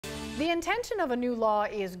The intention of a new law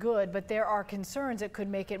is good, but there are concerns it could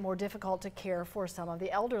make it more difficult to care for some of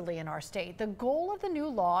the elderly in our state. The goal of the new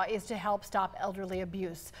law is to help stop elderly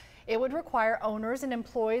abuse. It would require owners and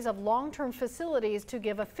employees of long-term facilities to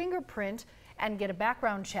give a fingerprint and get a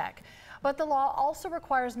background check. But the law also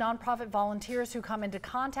requires nonprofit volunteers who come into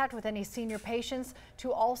contact with any senior patients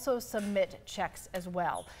to also submit checks as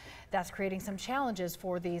well. That's creating some challenges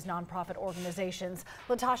for these nonprofit organizations.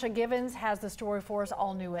 Latasha Givens has the story for us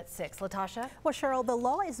all new at 6. Latasha? Well, Cheryl, the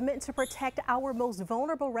law is meant to protect our most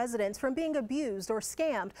vulnerable residents from being abused or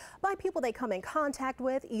scammed by people they come in contact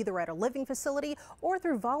with, either at a living facility or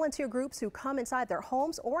through volunteer groups who come inside their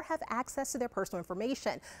homes or have access to their personal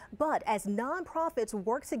information. But as nonprofits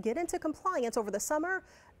work to get into compliance over the summer,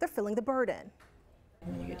 they're feeling the burden.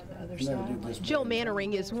 Jill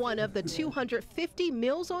Mannering is one of the 250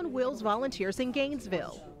 Meals on Wheels volunteers in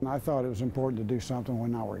Gainesville. I thought it was important to do something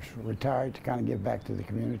when I was retired to kind of give back to the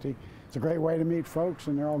community. It's a great way to meet folks,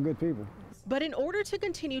 and they're all good people. But in order to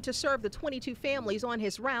continue to serve the 22 families on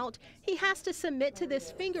his route, he has to submit to this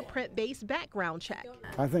fingerprint-based background check.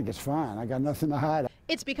 I think it's fine. I got nothing to hide.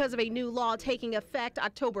 It's because of a new law taking effect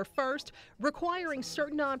October 1st, requiring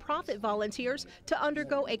certain nonprofit volunteers to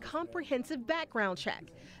undergo a comprehensive background check.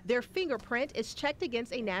 Their fingerprint is checked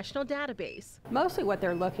against a national database. Mostly what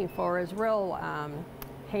they're looking for is real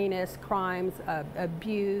heinous crimes,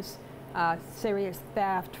 abuse, serious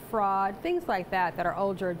theft, fraud, things like that that our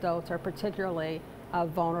older adults are particularly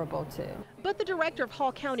vulnerable to. But the director of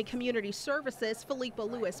Hall County Community Services, Philippa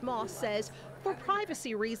Lewis Moss, says for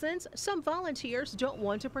privacy reasons, some volunteers don't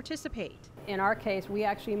want to participate. In our case, we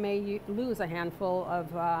actually may lose a handful of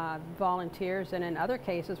volunteers, and in other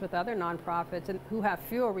cases with other nonprofits and who have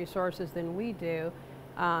fewer resources than we do,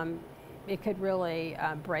 it could really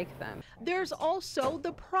break them. There's also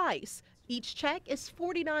the price. Each check is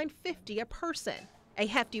 $49.50 a person. A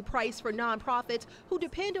hefty price for nonprofits who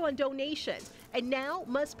depend on donations and now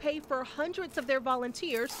must pay for hundreds of their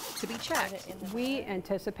volunteers to be checked. We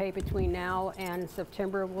anticipate between now and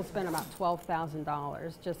September we'll spend about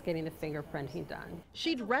 $12,000 just getting the fingerprinting done.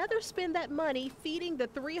 She'd rather spend that money feeding the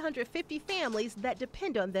 350 families that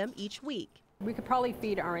depend on them each week. We could probably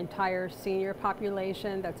feed our entire senior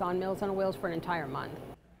population that's on Meals on Wheels for an entire month.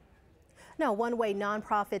 Now, one way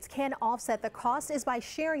nonprofits can offset the cost is by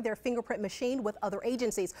sharing their fingerprint machine with other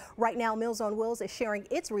agencies. Right now, Meals on Wheels is sharing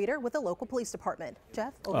its reader with the local police department.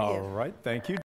 Jeff, over to you. All right, thank you.